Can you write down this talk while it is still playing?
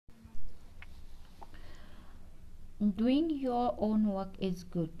Doing your own work is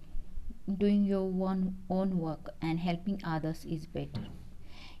good. Doing your own work and helping others is better.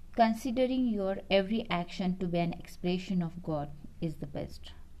 Considering your every action to be an expression of God is the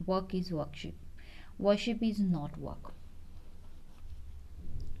best. Work is worship. Worship is not work.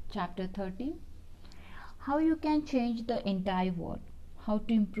 Chapter 30. How you can change the entire world. How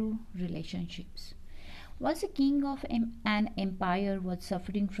to improve relationships. Once a king of an empire was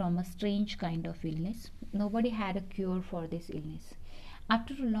suffering from a strange kind of illness. Nobody had a cure for this illness.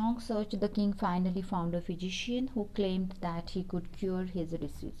 After a long search, the king finally found a physician who claimed that he could cure his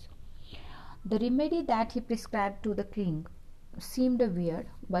disease. The remedy that he prescribed to the king seemed weird,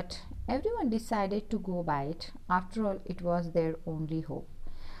 but everyone decided to go by it. After all, it was their only hope.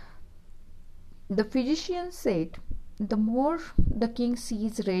 The physician said, the more the king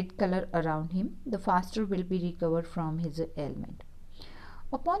sees red color around him, the faster will be recovered from his ailment.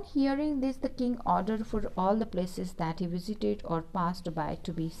 Upon hearing this, the king ordered for all the places that he visited or passed by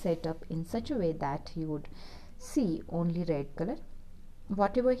to be set up in such a way that he would see only red color,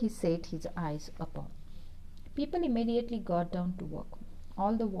 whatever he set his eyes upon. People immediately got down to work.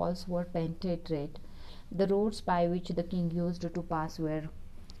 All the walls were painted red. The roads by which the king used to pass were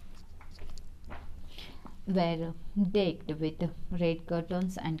decked with red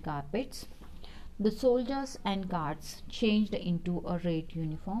curtains and carpets. The soldiers and guards changed into a red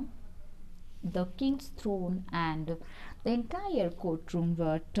uniform. The king's throne and the entire courtroom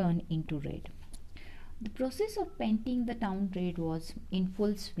were turned into red. The process of painting the town red was in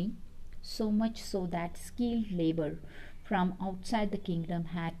full swing, so much so that skilled labor from outside the kingdom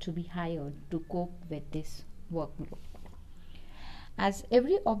had to be hired to cope with this workload. As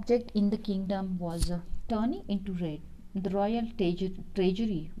every object in the kingdom was turning into red, the royal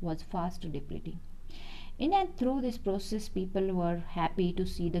treasury was fast depleting. In and through this process, people were happy to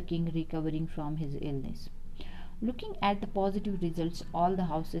see the king recovering from his illness. Looking at the positive results, all the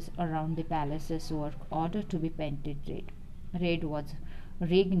houses around the palaces were ordered to be painted red. Red was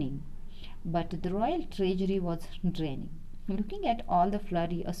reigning, but the royal treasury was draining. Looking at all the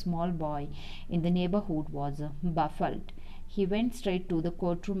flurry, a small boy in the neighborhood was baffled. He went straight to the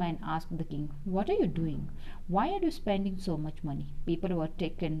courtroom and asked the king, "What are you doing? Why are you spending so much money?" People were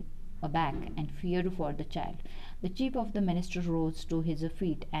taken aback and feared for the child. The chief of the minister rose to his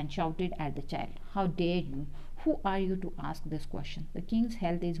feet and shouted at the child, "How dare you? Who are you to ask this question? The king's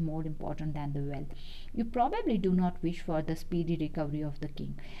health is more important than the wealth. You probably do not wish for the speedy recovery of the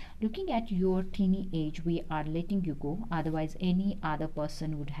king. Looking at your teeny age, we are letting you go. Otherwise, any other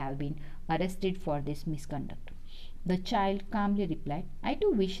person would have been arrested for this misconduct." The child calmly replied, "I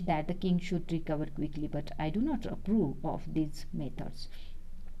too wish that the king should recover quickly, but I do not approve of these methods.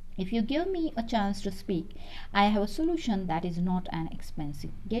 If you give me a chance to speak, I have a solution that is not an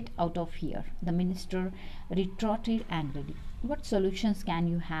expensive. Get out of here," the minister retorted angrily. "What solutions can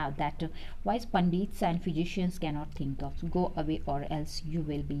you have that wise pundits and physicians cannot think of? Go away or else you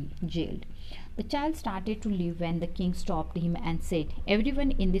will be jailed." The child started to leave when the king stopped him and said,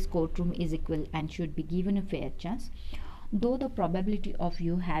 "Everyone in this courtroom is equal and should be given a fair chance. Though the probability of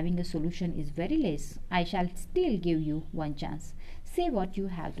you having a solution is very less, I shall still give you one chance. Say what you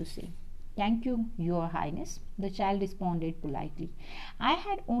have to say." "Thank you, Your Highness," the child responded politely. "I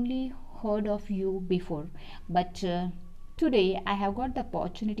had only heard of you before, but today I have got the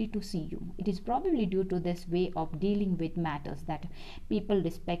opportunity to see you. It is probably due to this way of dealing with matters that people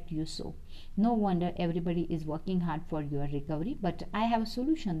respect you so. No wonder everybody is working hard for your recovery, but I have a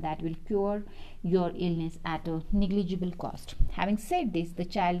solution that will cure your illness at a negligible cost." Having said this, the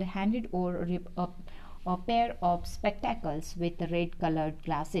child handed over a pair of spectacles with red colored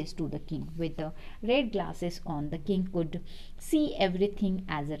glasses to the king. With the red glasses on, the king could see everything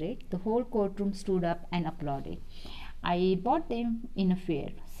as red. The whole courtroom stood up and applauded. "I bought them in a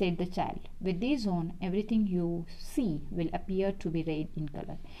fair," said the child. "With these on, everything you see will appear to be red in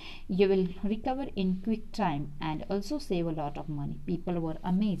color. You will recover in quick time and also save a lot of money." People were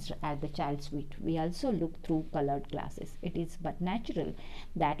amazed at the child's wit. "We also look through colored glasses. It is but natural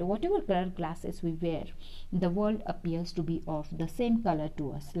that whatever color glasses we wear, the world appears to be of the same color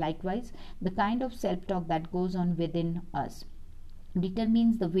to us. Likewise, the kind of self-talk that goes on within us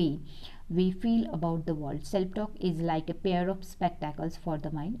determines the way we feel about the world. Self-talk is like a pair of spectacles for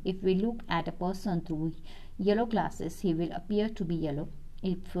the mind. If we look at a person through yellow glasses, he will appear to be yellow.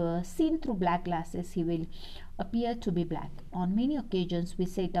 If seen through black glasses, he will appear to be black. On many occasions, we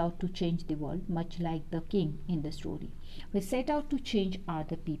set out to change the world, much like the king in the story. We set out to change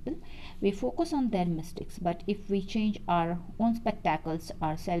other people. We focus on their mistakes. But if we change our own spectacles,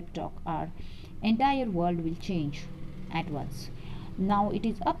 our self-talk, our entire world will change at once. Now it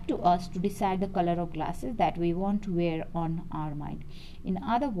is up to us to decide the color of glasses that we want to wear on our mind. In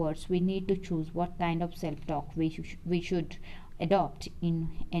other words, we need to choose what kind of self-talk we should adopt in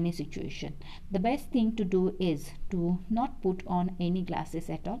any situation. The best thing to do is to not put on any glasses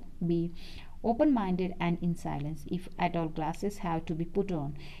at all. Be open-minded and in silence. If at all glasses have to be put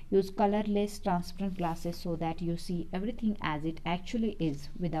on, use colorless transparent glasses so that you see everything as it actually is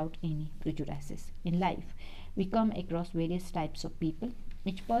without any prejudices. In life, we come across various types of people.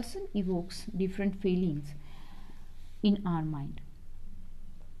 Each person evokes different feelings in our mind.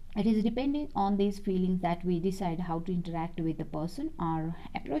 It is depending on these feelings that we decide how to interact with the person. Our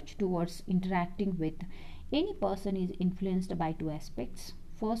approach towards interacting with any person is influenced by two aspects.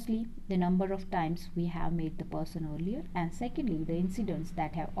 Firstly, the number of times we have met the person earlier, and secondly, the incidents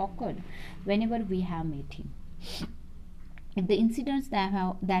that have occurred whenever we have met him. If the incidents that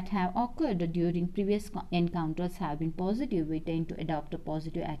have occurred during previous encounters have been positive, we tend to adopt a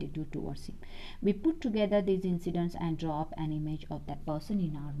positive attitude towards him. We put together these incidents and draw up an image of that person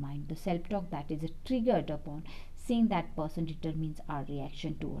in our mind. The self-talk that is triggered upon seeing that person determines our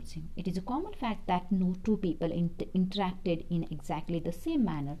reaction towards him. It is a common fact that no two people interacted in exactly the same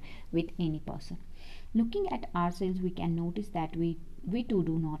manner with any person. Looking at ourselves, we can notice that we too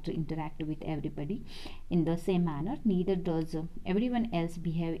do not interact with everybody in the same manner. Neither does everyone else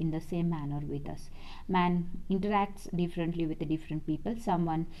behave in the same manner with us. Man interacts differently with different people.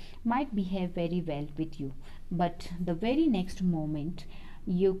 Someone might behave very well with you, but the very next moment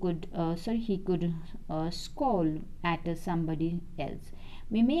he could scowl at somebody else.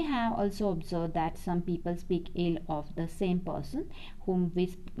 We may have also observed that some people speak ill of the same person whom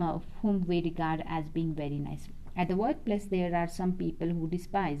we regard as being very nice. At the workplace, there are some people who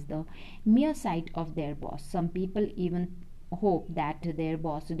despise the mere sight of their boss. Some people even hope that their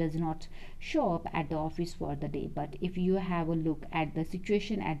boss does not show up at the office for the day. But if you have a look at the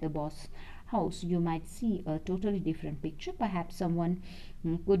situation at the boss house, you might see a totally different picture. Perhaps someone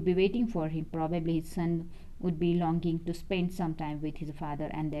could be waiting for him. Probably his son would be longing to spend some time with his father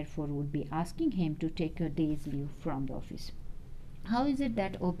and therefore would be asking him to take a day's leave from the office. How is it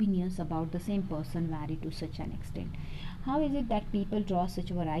that opinions about the same person vary to such an extent? How is it that people draw such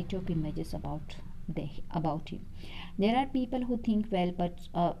a variety of images about him? There are people who think well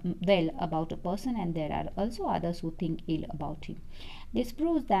about a person, and there are also others who think ill about him. This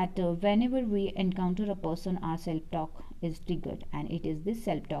proves that whenever we encounter a person, our self-talk is triggered, and it is this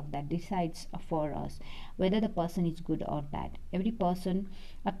self-talk that decides for us whether the person is good or bad. Every person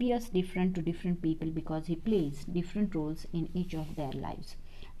appears different to different people because he plays different roles in each of their lives.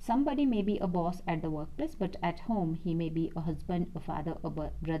 Somebody may be a boss at the workplace, but at home he may be a husband, a father, a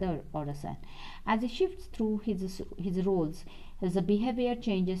brother, or a son. As he shifts through his roles, his behavior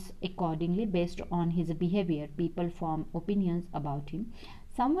changes accordingly. Based on his behavior, people form opinions about him.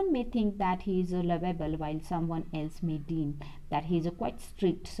 Someone may think that he is lovable, while someone else may deem that he is quite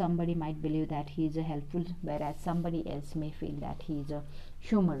strict. Somebody might believe that he is helpful, whereas somebody else may feel that he is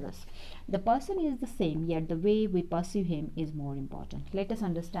humorous. The person is the same, yet the way we perceive him is more important. Let us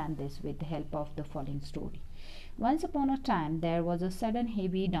understand this with the help of the following story. Once upon a time, there was a sudden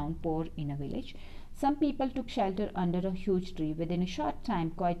heavy downpour in a village. Some people took shelter under a huge tree. Within a short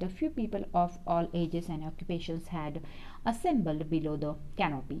time, quite a few people of all ages and occupations had assembled below the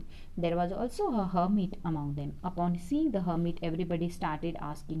canopy. There was also a hermit among them. Upon seeing the hermit, everybody started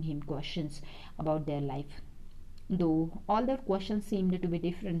asking him questions about their life. Though all their questions seemed to be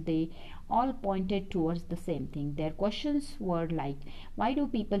different, they all pointed towards the same thing. Their questions were like, why do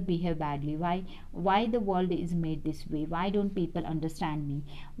people behave badly? Why the world is made this way? Why don't people understand me?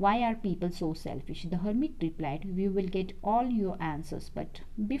 Why are people so selfish? The hermit replied, we will get all your answers, but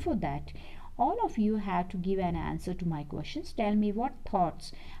before that, all of you have to give an answer to my questions. Tell me what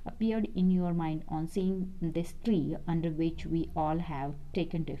thoughts appeared in your mind on seeing this tree under which we all have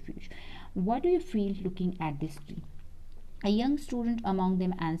taken refuge. What do you feel looking at this tree? A young student among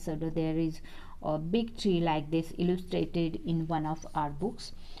them answered, there is a big tree like this illustrated in one of our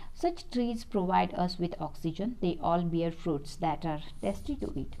books. Such trees provide us with oxygen. They all bear fruits that are tasty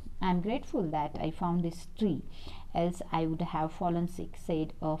to eat. I am grateful that I found this tree, else I would have fallen sick,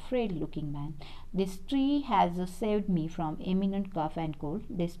 said a frail-looking man. This tree has saved me from imminent cough and cold.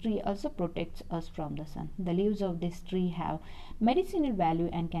 This tree also protects us from the sun. The leaves of this tree have medicinal value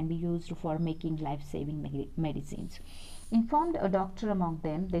and can be used for making life-saving medicines. Informed a doctor among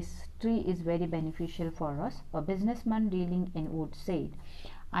them, this tree is very beneficial for us. A businessman dealing in wood said,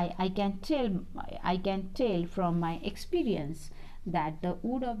 I can tell from my experience that the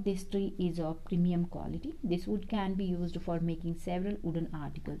wood of this tree is of premium quality. This wood can be used for making several wooden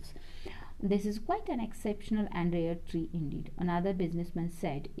articles. This is quite an exceptional and rare tree indeed. Another businessman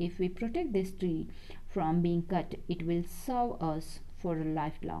said, if we protect this tree from being cut, it will serve us for a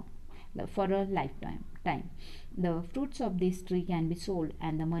lifetime. The fruits of this tree can be sold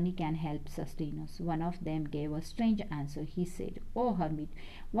and the money can help sustain us. One of them gave a strange answer. He said, "Oh hermit,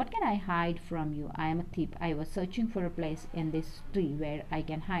 what can I hide from you? I am a thief. I was searching for a place in this tree where I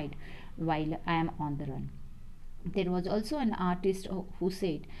can hide while I am on the run." There was also an artist who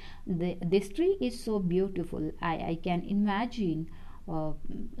said, "This tree is so beautiful. I can imagine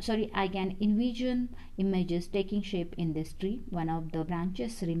I can envision images taking shape in this tree. One of the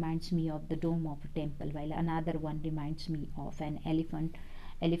branches reminds me of the dome of a temple, while another one reminds me of an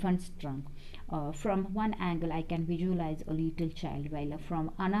elephant's trunk. From one angle, I can visualize a little child, while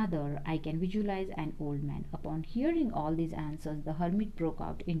from another, I can visualize an old man." Upon hearing all these answers, the hermit broke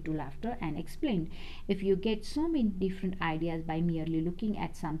out into laughter and explained, "If you get so many different ideas by merely looking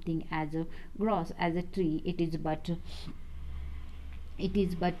at something as gross as a tree, it is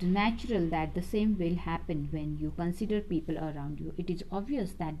but natural that the same will happen when you consider people around you. It is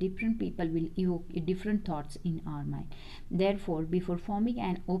obvious that different people will evoke different thoughts in our mind. Therefore, before forming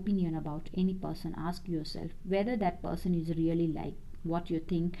an opinion about any person, ask yourself whether that person is really like what you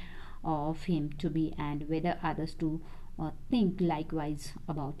think of him to be, and whether others do think likewise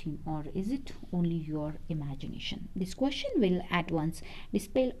about him, or is it only your imagination?" This question will at once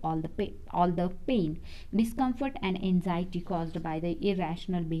dispel all the pain, discomfort, and anxiety caused by the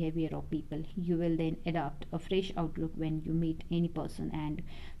irrational behavior of people. You will then adopt a fresh outlook when you meet any person, and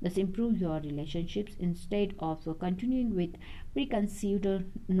thus improve your relationships instead of continuing with preconceived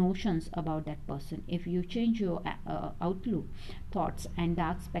notions about that person. If you change your outlook, thoughts, and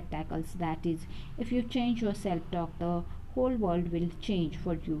dark spectacles, that is, if you change your self-talk, the whole world will change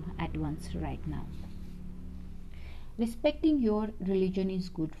for you at once right now. Respecting your religion is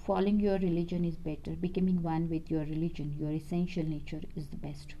good. Following your religion is better. Becoming one with your religion, your essential nature, is the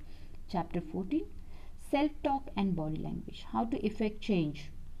best. Chapter 14: Self-talk and body language. How to effect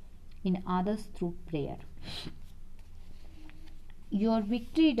change in others through prayer. Your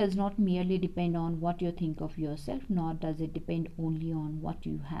victory does not merely depend on what you think of yourself, nor does it depend only on what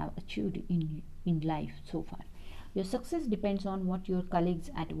you have achieved in life so far. Your success depends on what your colleagues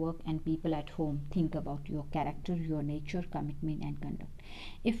at work and people at home think about your character, your nature, commitment, and conduct.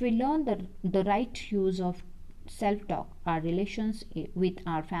 If we learn the right use of self-talk, our relations with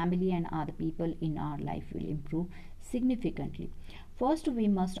our family and other people in our life will improve significantly. First, we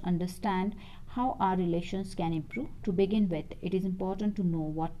must understand how our relations can improve. To begin with, it is important to know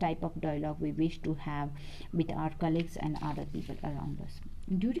what type of dialogue we wish to have with our colleagues and other people around us.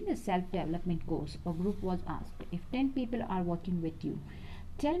 During a self-development course, a group was asked, if 10 people are working with you,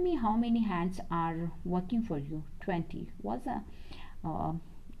 tell me how many hands are working for you. 20 was a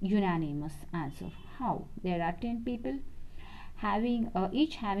unanimous answer. How? There are 10 people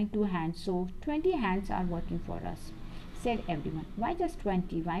each having 2 hands, so 20 hands are working for us, said everyone. Why just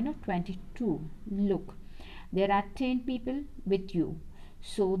 20? Why not 22? Look, there are 10 people with you,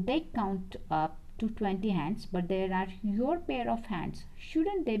 so they count up to 20 hands, but there are your pair of hands.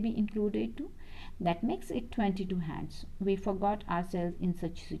 Shouldn't they be included too? That makes it 22 hands. We forgot ourselves in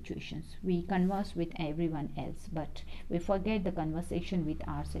such situations. We converse with everyone else, but we forget the conversation with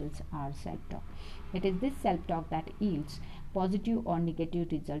ourselves, our self-talk. It is this self-talk that yields positive or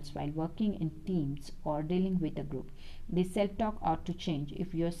negative results while working in teams or dealing with a group. This self-talk ought to change.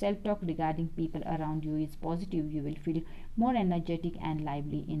 If your self-talk regarding people around you is positive, you will feel more energetic and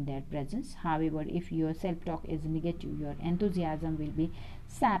lively in their presence. However, if your self-talk is negative, your enthusiasm will be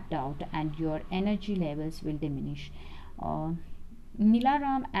sapped out and your energy levels will diminish.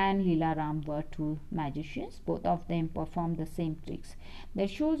 Nilaram and Lilaram were 2 magicians. Both of them performed the same tricks. Their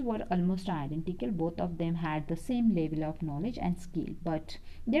shows were almost identical. Both of them had the same level of knowledge and skill. But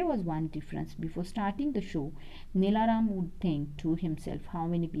there was one difference. Before starting the show, Nilaram would think to himself, how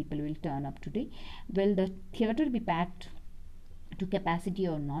many people will turn up today? Will the theatre be packed to capacity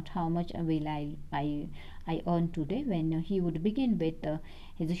or not? How much will I earn today? When he would begin with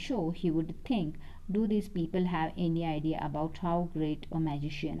his show, he would think, do these people have any idea about how great a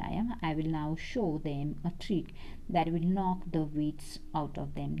magician I am? I will now show them a trick that will knock the wits out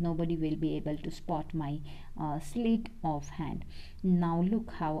of them. Nobody will be able to spot my sleight of hand. Now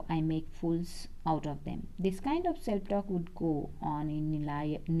look how I make fools out of them. This kind of self-talk would go on in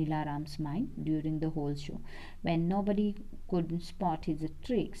Nilaram's mind during the whole show. When nobody could spot his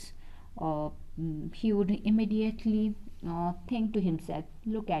tricks, he would immediately think to himself,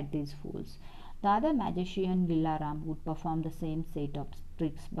 look at these fools. The other magician, Lilaram, would perform the same set of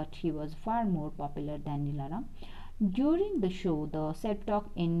tricks, but he was far more popular than Nilaram. During the show, the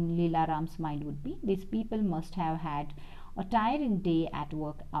self-talk in Leela Ram's mind would be, these people must have had a tiring day at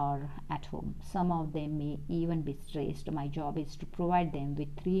work or at home. Some of them may even be stressed. My job is to provide them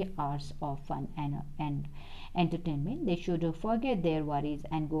with 3 hours of fun and entertainment. They should forget their worries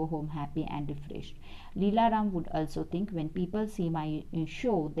and go home happy and refreshed. Leela Ram would also think, when people see my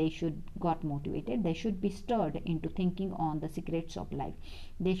show, they should got motivated. They should be stirred into thinking on the secrets of life.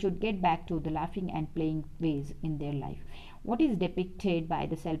 They should get back to the laughing and playing ways in their life. What is depicted by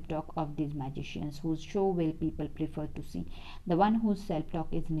the self-talk of these magicians? Whose show will people prefer to see? The one whose self-talk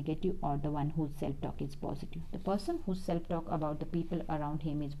is negative, or the one whose self-talk is positive? The person whose self-talk about the people around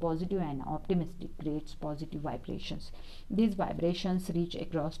him is positive and optimistic creates positive vibrations. These vibrations reach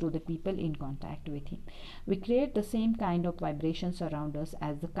across to the people in contact with him. We create the same kind of vibrations around us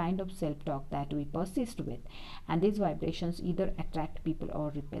as the kind of self-talk that we persist with, and these vibrations either attract people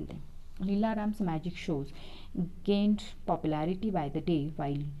or repel them. Leela Ram's magic shows gained popularity by the day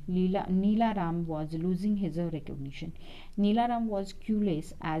while Neela Ram was losing his recognition. Neela Ram was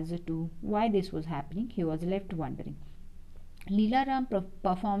clueless as to why this was happening. He was left wondering. Leela Ram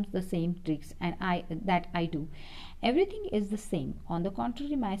performs the same tricks and I do. Everything is the same. On the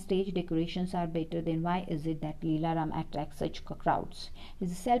contrary, my stage decorations are better. Then why is it that Leela Ram attracts such crowds?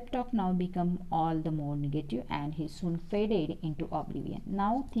 His self-talk now become all the more negative, and he soon faded into oblivion.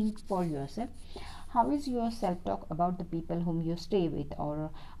 Now think for yourself. How is your self-talk about the people whom you stay with, or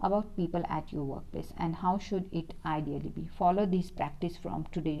about people at your workplace, and how should it ideally be? Follow this practice from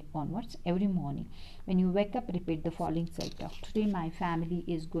today onwards. Every morning when you wake up, repeat the following self-talk. Today my family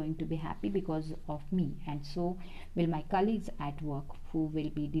is going to be happy because of me, and so will my colleagues at work, who will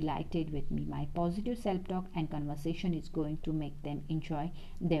be delighted with me. My positive self-talk and conversation is going to make them enjoy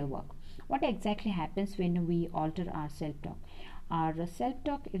their work. What exactly happens when we alter our self-talk? Our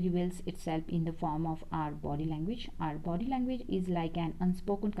self-talk reveals itself in the form of our body language. Our body language is like an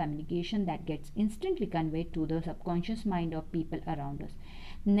unspoken communication that gets instantly conveyed to the subconscious mind of people around us.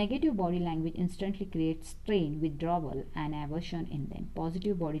 Negative body language instantly creates strain, withdrawal, and aversion in them.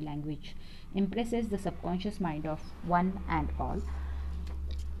 Positive body language impresses the subconscious mind of one and all.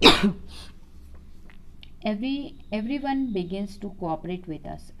 Everyone begins to cooperate with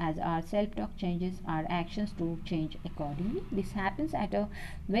us. As our self-talk changes, our actions to change accordingly. This happens at a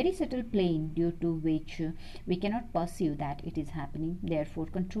very subtle plane, due to which we cannot perceive that it is happening. Therefore,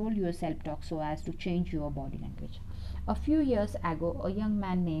 control your self-talk so as to change your body language. A few years ago, a young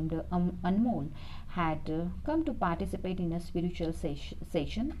man named Anmol had come to participate in a spiritual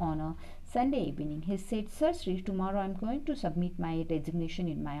session on a Sunday evening. He said, "Sir Sri, tomorrow I am going to submit my resignation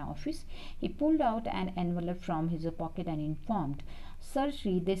in my office." He pulled out an envelope from his pocket and informed, "Sir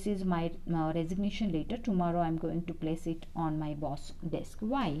Sri, this is my resignation letter. Tomorrow I am going to place it on my boss' desk."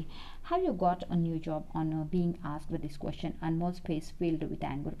 "Why? Have you got a new job?" On being asked this question, Anmol's face filled with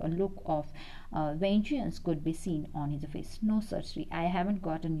anger. A look of vengeance could be seen on his face. "No, Sir Sri, I haven't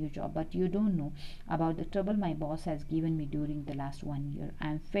got a new job, but you don't know about the trouble my boss has given me during the last 1 year.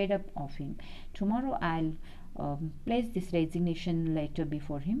 I am fed up of him. Tomorrow I'll place this resignation letter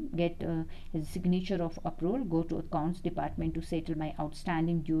before him, get his signature of approval, go to accounts department to settle my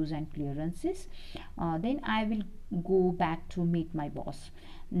outstanding dues and clearances. Then I will go back to meet my boss."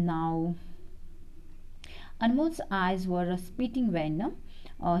 Now Anmol's eyes were spitting venom.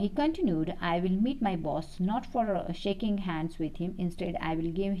 He continued, "I will meet my boss not for shaking hands with him. Instead, I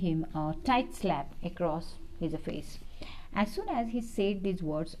will give him a tight slap across his face." As soon as he said these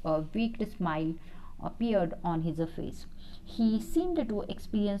words, a wicked smile appeared on his face. He seemed to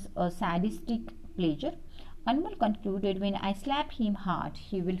experience a sadistic pleasure. Anmol concluded, "When I slap him hard,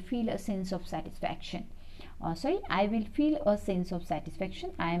 he will feel a sense of satisfaction. I will feel a sense of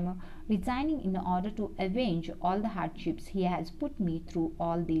satisfaction. I am resigning in order to avenge all the hardships he has put me through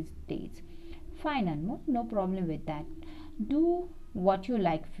all these days." "Fine, Anmol, no problem with that. Do what you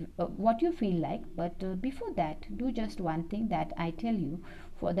like, what you feel like, but before that, do just one thing that I tell you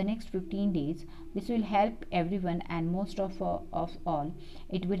for the next 15 days. This will help everyone, and most of all,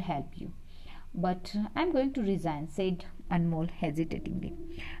 it will help you." "But I'm going to resign," said Anmol hesitatingly.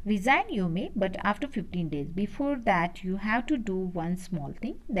 "Resign you may, but after 15 days. Before that, you have to do one small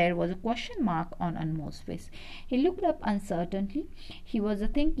thing." There was a question mark on Anmol's face. He looked up uncertainly. He was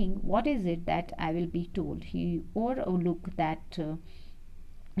thinking, "What is it that I will be told?" He wore a look that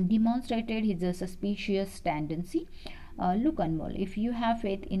demonstrated his suspicious tendency. "Look, Anmol, if you have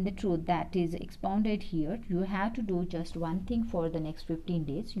faith in the truth that is expounded here, you have to do just one thing for the next 15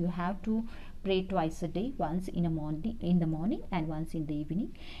 days. You have to pray twice a day, once in the morning and once in the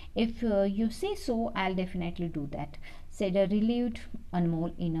evening. If you say so, I'll definitely do that, said a relieved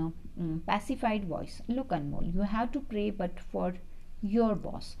Anmol in a pacified voice. Look, Anmol, you have to pray, but for your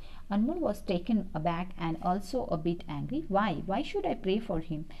boss. Anmol was taken aback and also a bit angry. Why? Why should I pray for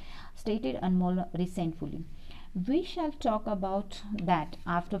him? Stated Anmol resentfully. We shall talk about that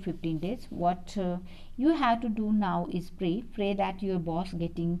after 15 days. What you have to do now is pray that your boss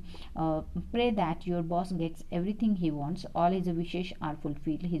gets everything he wants, all his wishes are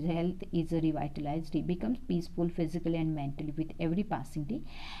fulfilled, his health is revitalized, he becomes peaceful physically and mentally with every passing day,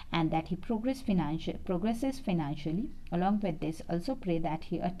 and that he progresses financially. Along with this, also pray that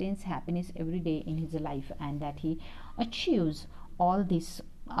he attains happiness every day in his life, and that he achieves all his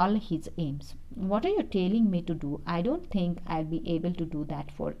aims. What are you telling me to do? I don't think I'll be able to do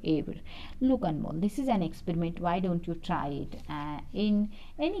that forever. Look, Anmol, this is an experiment. Why don't you try it? In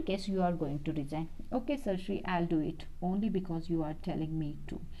any case, you are going to resign. Okay, Sarshri, I'll do it. Only because you are telling me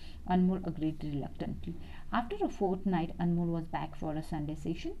to. Anmol agreed reluctantly. After a fortnight, Anmol was back for a Sunday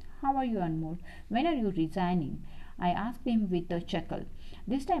session. How are you, Anmol? When are you resigning? I asked him with a chuckle.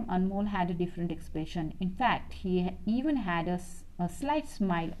 This time, Anmol had a different expression. In fact, he even had a slight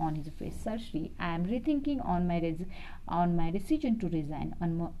smile on his face. Sarshri, I am rethinking on my decision to resign,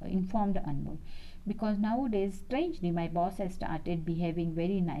 informed Anmol. Because nowadays, strangely, my boss has started behaving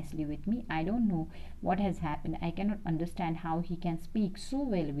very nicely with me. I don't know what has happened. I cannot understand how he can speak so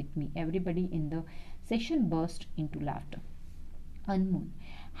well with me. Everybody in the session burst into laughter. Anmol,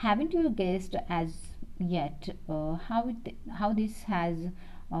 haven't you guessed as yet how this has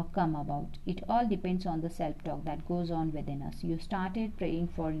come about? It all depends on the self-talk that goes on within us. You started praying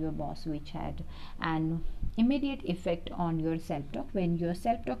for your boss, which had an immediate effect on your self-talk. When your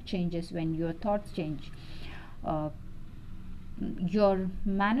self-talk changes, when your thoughts change, uh, your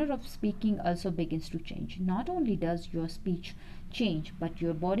manner of speaking also begins to change. Not only does your speech change, but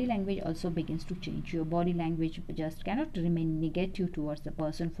your body language also begins to change. Your body language just cannot remain negative towards the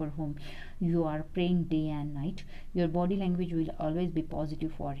person for whom you are praying day and night. Your body language will always be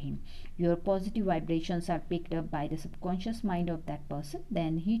positive for him. Your positive vibrations are picked up by the subconscious mind of that person,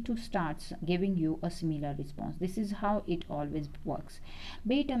 then he too starts giving you a similar response. This is how it always works.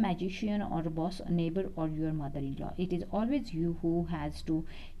 Be it a magician or a boss, a neighbor, or your mother-in-law, it is always you who has to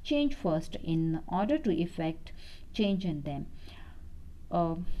change first in order to effect change in them.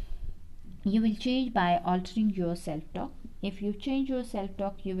 You will change by altering your self-talk. If you change your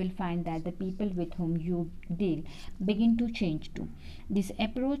self-talk, you will find that the people with whom you deal begin to change too. Their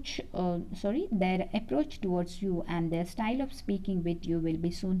approach towards you and their style of speaking with you will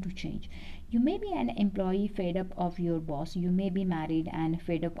be soon to change. You may be an employee fed up of your boss. You may be married and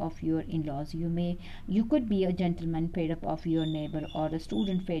fed up of your in-laws. You could be a gentleman fed up of your neighbor, or a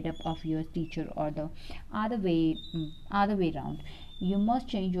student fed up of your teacher, or the other way round. You must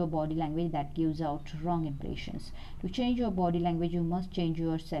change your body language that gives out wrong impressions. To change your body language, you must change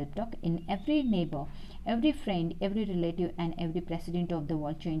your self-talk. In every neighbor, every friend, every relative, and every president of the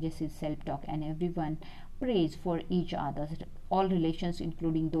world changes his self-talk, and everyone prays for each other. All relations,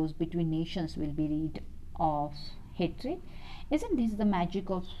 including those between nations, will be rid of hatred. Isn't this the magic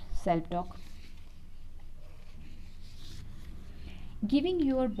of self-talk? Giving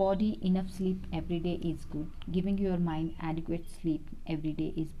your body enough sleep every day is good. Giving your mind adequate sleep every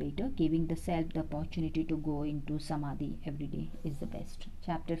day is better. Giving the self the opportunity to go into samadhi every day is the best.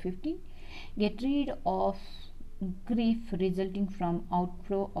 Chapter 15. Get rid of grief resulting from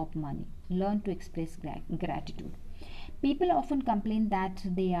outflow of money. Learn to express gratitude. People often complain that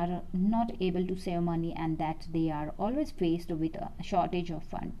they are not able to save money and that they are always faced with a shortage of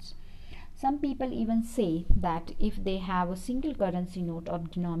funds. Some people even say that if they have a single currency note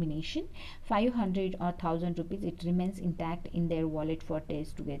of denomination 500 or 1000 rupees, it remains intact in their wallet for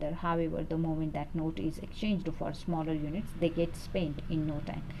days together. However, the moment that note is exchanged for smaller units, they get spent in no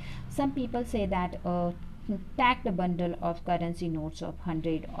time. Some people say that a tacked bundle of currency notes of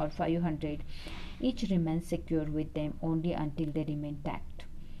 100 or 500 each remains secure with them only until they remain tacked.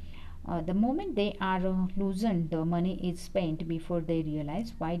 The moment they are loosened, the money is spent before they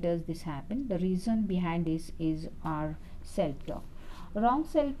realize. Why does this happen? The reason behind this is our self-talk. Wrong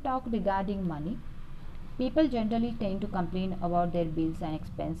self-talk regarding money. People generally tend to complain about their bills and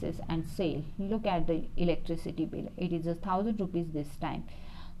expenses and say, look at the electricity bill, it is 1000 rupees this time.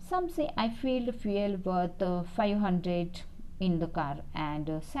 Some say, I filled fuel worth 500 in the car,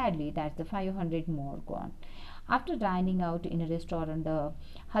 and sadly that's the 500 more gone. After dining out in a restaurant, the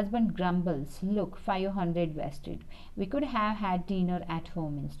husband grumbles, look, 500 wasted. We could have had dinner at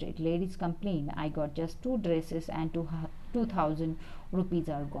home instead. Ladies complain, I got just 2 dresses and 2000 rupees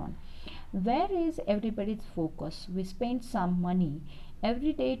are gone. Where is everybody's focus? We spend some money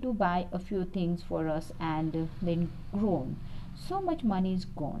every day to buy a few things for us and then groan. So much money is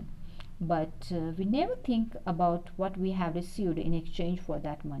gone. But we never think about what we have received in exchange for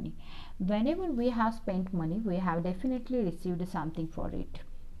that money. Whenever we have spent money, we have definitely received something for it.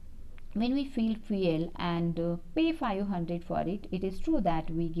 When we feel fuel and pay 500 for it, it is true that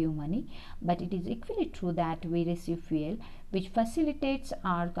we give money, but it is equally true that we receive fuel which facilitates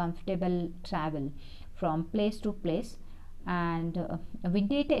our comfortable travel from place to place. And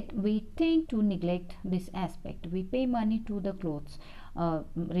we tend to neglect this aspect. We pay money to the clothes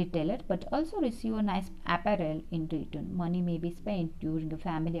retailer but also receive a nice apparel in return. Money may be spent during a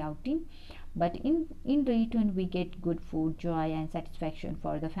family outing, but in return we get good food, joy and satisfaction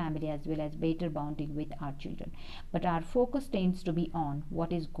for the family, as well as better bonding with our children. But our focus tends to be on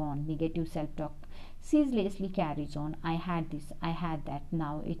what is gone. Negative self-talk ceaselessly carries on. I had this, I had that,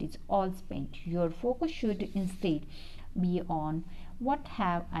 now it is all spent. Your focus should instead be on what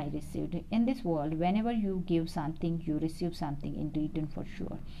have I received. In this world, whenever you give something, you receive something in return for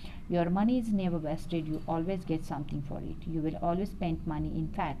sure. Your money is never wasted. You always get something for it. You will always spend money. In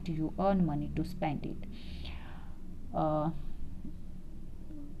fact, you earn money to spend it.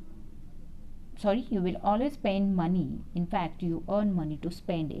 You will always spend money. In fact, you earn money to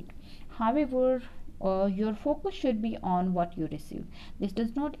spend it. However, your focus should be on what you receive. This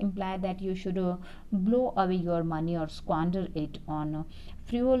does not imply that you should blow away your money or squander it on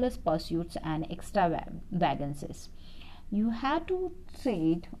frivolous pursuits and extravagances. You have to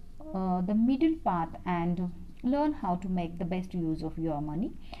trade the middle path and learn how to make the best use of your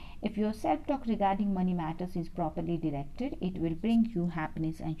money. If your self-talk regarding money matters is properly directed, it will bring you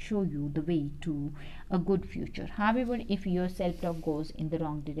happiness and show you the way to a good future. However, if your self-talk goes in the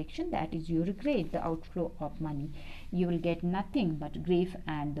wrong direction, that is, you regret the outflow of money, you will get nothing but grief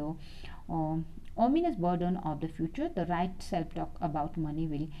and the ominous burden of the future. The right self-talk about money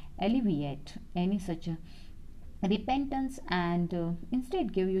will alleviate any such repentance and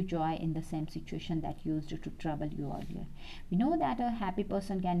instead give you joy in the same situation that used to trouble you earlier. We know that a happy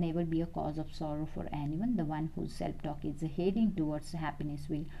person can never be a cause of sorrow for anyone. The one whose self-talk is heading towards happiness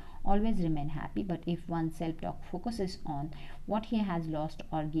will always remain happy, but if one's self-talk focuses on what he has lost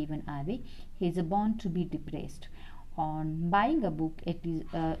or given away, he is bound to be depressed. On buying a book,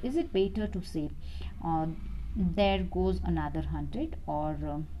 is it better to say there goes another 100,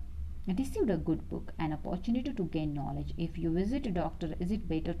 or received a good book, an opportunity to gain knowledge? If you visit a doctor, is it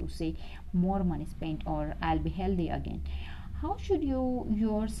better to say more money spent or I'll be healthy again? How should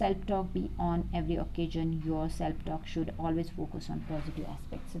your self-talk be on every occasion? Your self-talk should always focus on positive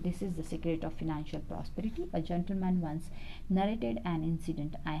aspects. So this is the secret of financial prosperity. A gentleman once narrated an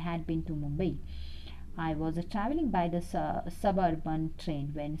incident. I had been to Mumbai. I was traveling by the suburban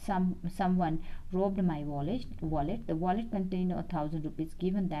train when someone robbed my wallet. The wallet contained 1,000 rupees.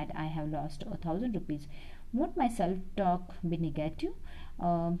 Given that I have lost 1,000 rupees, won't my self-talk be negative?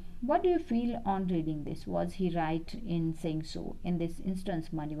 What do you feel on reading this? Was he right in saying so? In this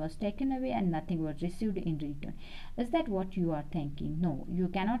instance, money was taken away and nothing was received in return. Is that what you are thinking? No, you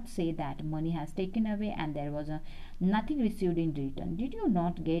cannot say that money has taken away and there was nothing received in return. Did you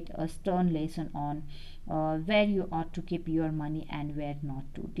not get a stern lesson on where you ought to keep your money and where not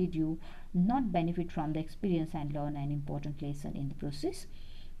to? Did you not benefit from the experience and learn an important lesson in the process?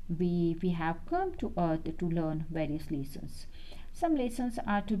 We have come to earth to learn various lessons. Some lessons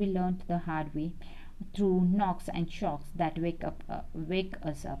are to be learned the hard way, through knocks and shocks that wake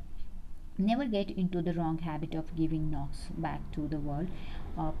us up. Never get into the wrong habit of giving knocks back to the world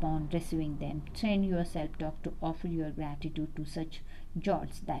upon receiving them. Train your self-talk to offer your gratitude to such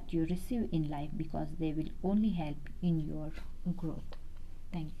jolts that you receive in life, because they will only help in your growth.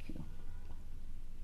 Thank you.